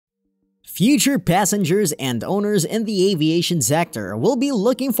Future passengers and owners in the aviation sector will be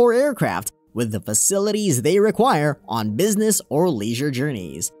looking for aircraft with the facilities they require on business or leisure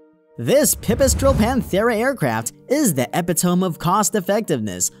journeys. This Pipistrel Panthera aircraft is the epitome of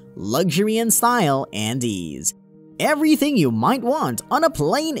cost-effectiveness, luxury and style, and ease. Everything you might want on a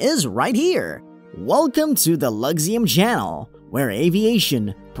plane is right here. Welcome to the Luxium channel, where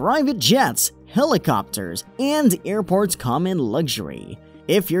aviation, private jets, helicopters, and airports come in luxury.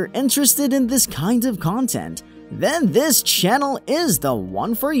 If you're interested in this kind of content, then this channel is the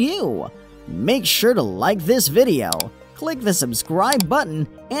one for you. Make sure to like this video, click the subscribe button,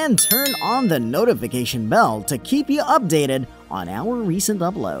 and turn on the notification bell to keep you updated on our recent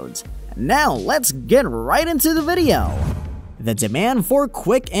uploads. Now let's get right into the video. The demand for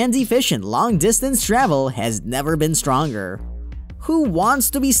quick and efficient long-distance travel has never been stronger. Who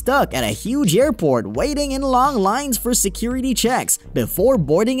wants to be stuck at a huge airport waiting in long lines for security checks before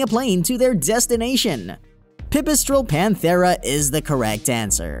boarding a plane to their destination? Pipistrel Panthera is the correct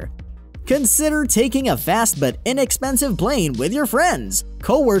answer. Consider taking a fast but inexpensive plane with your friends,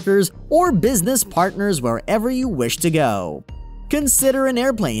 co-workers, or business partners wherever you wish to go. Consider an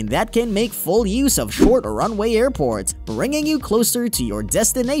airplane that can make full use of short runway airports, bringing you closer to your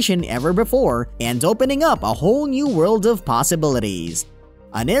destination ever before and opening up a whole new world of possibilities.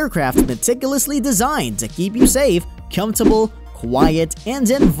 An aircraft meticulously designed to keep you safe, comfortable, quiet, and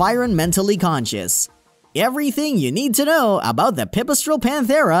environmentally conscious. Everything you need to know about the Pipistrel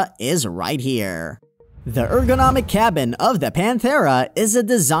Panthera is right here. The ergonomic cabin of the Panthera is a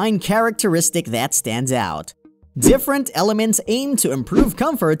design characteristic that stands out. Different elements aim to improve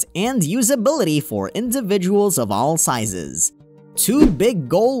comfort and usability for individuals of all sizes. Two big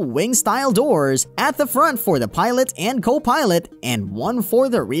gull wing-style doors at the front for the pilot and co-pilot, and one for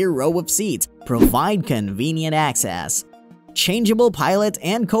the rear row of seats, provide convenient access. Changeable pilot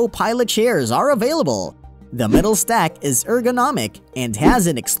and co-pilot chairs are available. The middle stack is ergonomic and has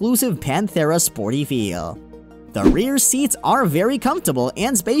an exclusive Panthera sporty feel. The rear seats are very comfortable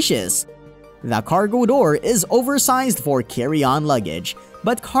and spacious. The cargo door is oversized for carry-on luggage,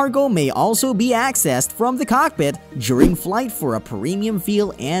 but cargo may also be accessed from the cockpit during flight for a premium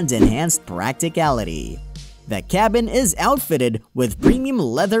feel and enhanced practicality. The cabin is outfitted with premium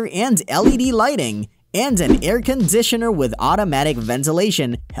leather and LED lighting, and an air conditioner with automatic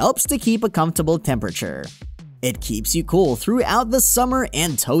ventilation helps to keep a comfortable temperature. It keeps you cool throughout the summer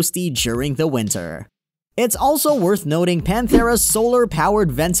and toasty during the winter. It's also worth noting Panthera's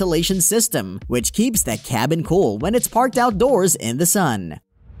solar-powered ventilation system, which keeps the cabin cool when it's parked outdoors in the sun.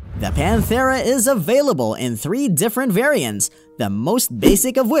 The Panthera is available in 3 different variants, the most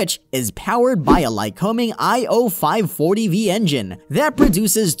basic of which is powered by a Lycoming IO540V engine that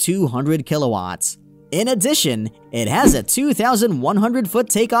produces 200 kilowatts. In addition, it has a 2,100-foot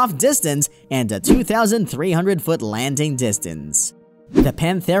takeoff distance and a 2,300-foot landing distance. The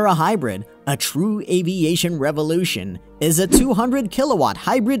Panthera Hybrid, a true aviation revolution, is a 200-kilowatt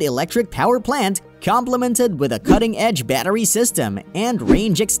hybrid electric power plant complemented with a cutting-edge battery system and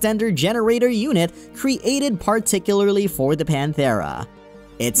range extender generator unit created particularly for the Panthera.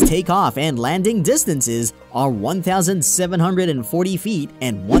 Its takeoff and landing distances are 1,740 feet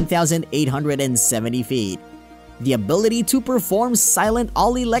and 1,870 feet. The ability to perform silent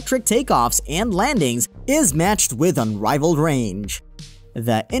all-electric takeoffs and landings is matched with unrivaled range.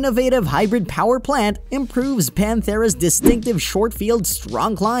 The innovative hybrid power plant improves Panthera's distinctive short-field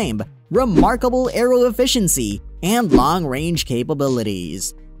strong climb, remarkable aero efficiency, and long-range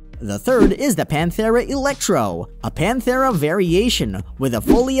capabilities. The third is the Panthera Electro, a Panthera variation with a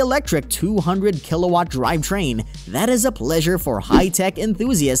fully electric 200-kilowatt drivetrain that is a pleasure for high-tech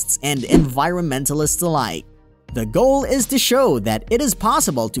enthusiasts and environmentalists alike. The goal is to show that it is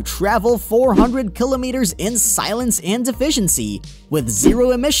possible to travel 400 kilometers in silence and efficiency with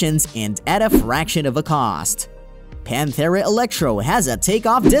zero emissions and at a fraction of a cost. Panthera Electro has a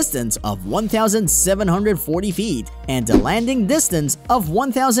takeoff distance of 1,740 feet and a landing distance of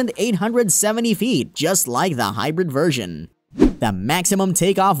 1,870 feet, just like the hybrid version. The maximum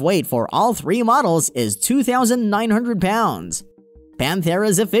takeoff weight for all 3 models is 2,900 pounds.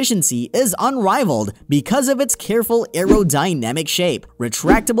 Panthera's efficiency is unrivaled because of its careful aerodynamic shape,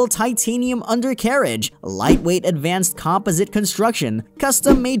 retractable titanium undercarriage, lightweight advanced composite construction,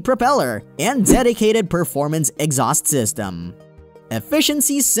 custom-made propeller, and dedicated performance exhaust system.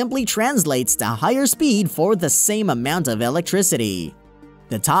 Efficiency simply translates to higher speed for the same amount of electricity.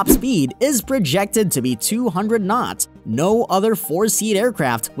 The top speed is projected to be 200 knots. No other 4-seat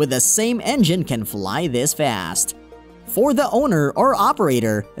aircraft with the same engine can fly this fast. For the owner or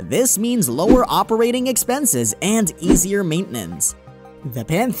operator, this means lower operating expenses and easier maintenance. The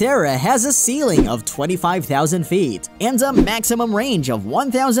Panthera has a ceiling of 25,000 feet and a maximum range of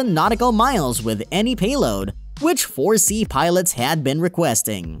 1,000 nautical miles with any payload, which 4C pilots had been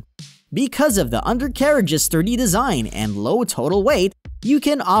requesting. Because of the undercarriage's sturdy design and low total weight, you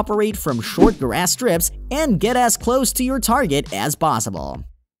can operate from short grass strips and get as close to your target as possible.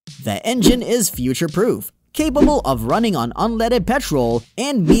 The engine is future-proof, capable of running on unleaded petrol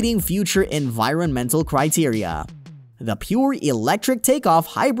and meeting future environmental criteria. The pure electric takeoff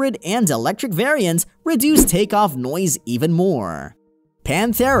hybrid and electric variants reduce takeoff noise even more.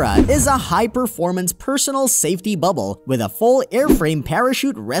 Panthera is a high-performance personal safety bubble with a full airframe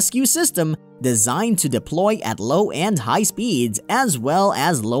parachute rescue system designed to deploy at low and high speeds as well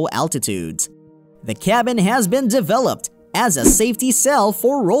as low altitudes. The cabin has been developed as a safety cell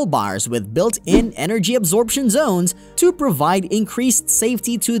for roll bars with built-in energy absorption zones to provide increased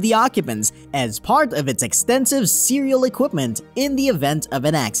safety to the occupants as part of its extensive serial equipment in the event of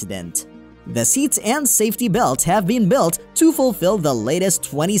an accident. The seats and safety belts have been built to fulfill the latest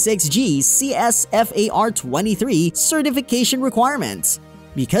 26G CSFAR23 certification requirements.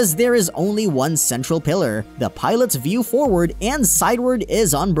 Because there is only one central pillar, the pilot's view forward and sideward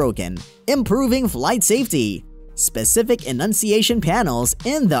is unbroken, improving flight safety. Specific enunciation panels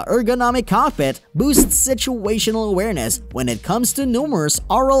in the ergonomic cockpit boost situational awareness when it comes to numerous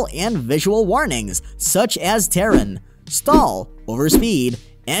oral and visual warnings such as terrain, stall, overspeed,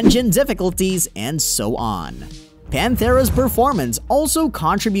 engine difficulties, and so on. Panthera's performance also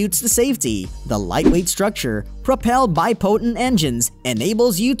contributes to safety. The lightweight structure, propelled by potent engines,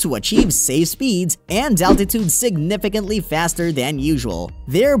 enables you to achieve safe speeds and altitudes significantly faster than usual,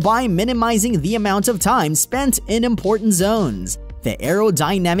 thereby minimizing the amount of time spent in important zones. The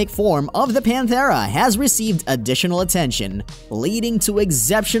aerodynamic form of the Panthera has received additional attention, leading to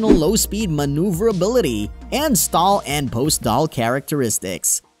exceptional low-speed maneuverability and stall and post-stall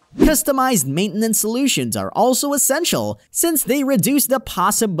characteristics. Customized maintenance solutions are also essential since they reduce the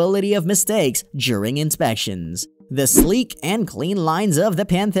possibility of mistakes during inspections. The sleek and clean lines of the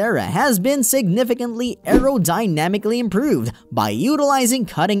Panthera has been significantly aerodynamically improved by utilizing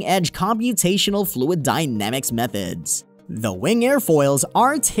cutting-edge computational fluid dynamics methods. The wing airfoils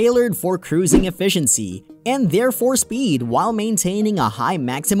are tailored for cruising efficiency and therefore speed while maintaining a high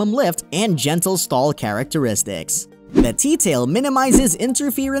maximum lift and gentle stall characteristics. The T-tail minimizes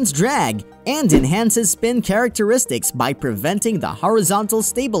interference drag and enhances spin characteristics by preventing the horizontal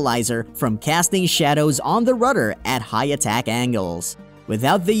stabilizer from casting shadows on the rudder at high attack angles.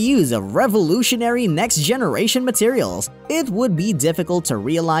 Without the use of revolutionary next-generation materials, it would be difficult to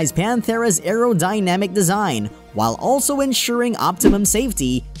realize Panthera's aerodynamic design while also ensuring optimum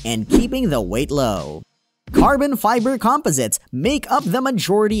safety and keeping the weight low. Carbon fiber composites make up the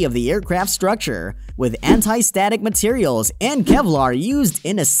majority of the aircraft structure, with anti-static materials and Kevlar used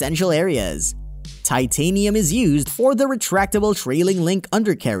in essential areas. Titanium is used for the retractable trailing link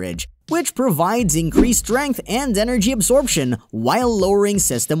undercarriage, which provides increased strength and energy absorption while lowering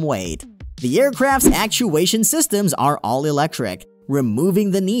system weight. The aircraft's actuation systems are all electric,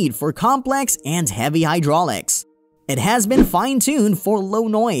 removing the need for complex and heavy hydraulics. It has been fine-tuned for low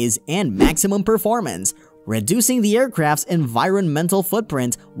noise and maximum performance, reducing the aircraft's environmental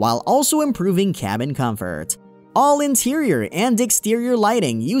footprint while also improving cabin comfort. All interior and exterior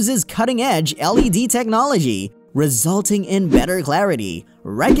lighting uses cutting-edge LED technology, resulting in better clarity,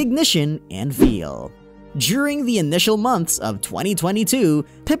 recognition, and feel. During the initial months of 2022,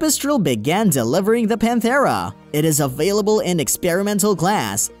 Pipistrel began delivering the Panthera. It is available in experimental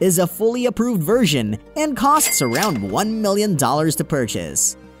class, is a fully approved version, and costs around $1 million to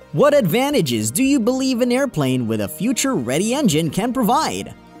purchase. What advantages do you believe an airplane with a future-ready engine can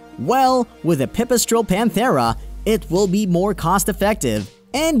provide? Well, with a Pipistrel Panthera, it will be more cost-effective,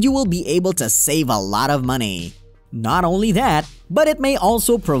 and you will be able to save a lot of money. Not only that, but it may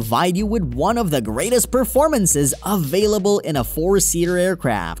also provide you with one of the greatest performances available in a four-seater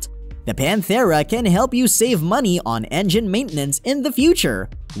aircraft. The Panthera can help you save money on engine maintenance in the future,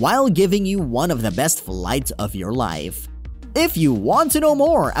 while giving you one of the best flights of your life. If you want to know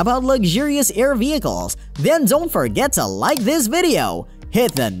more about luxurious air vehicles, then don't forget to like this video,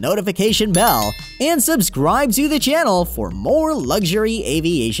 hit the notification bell, and subscribe to the channel for more luxury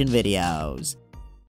aviation videos.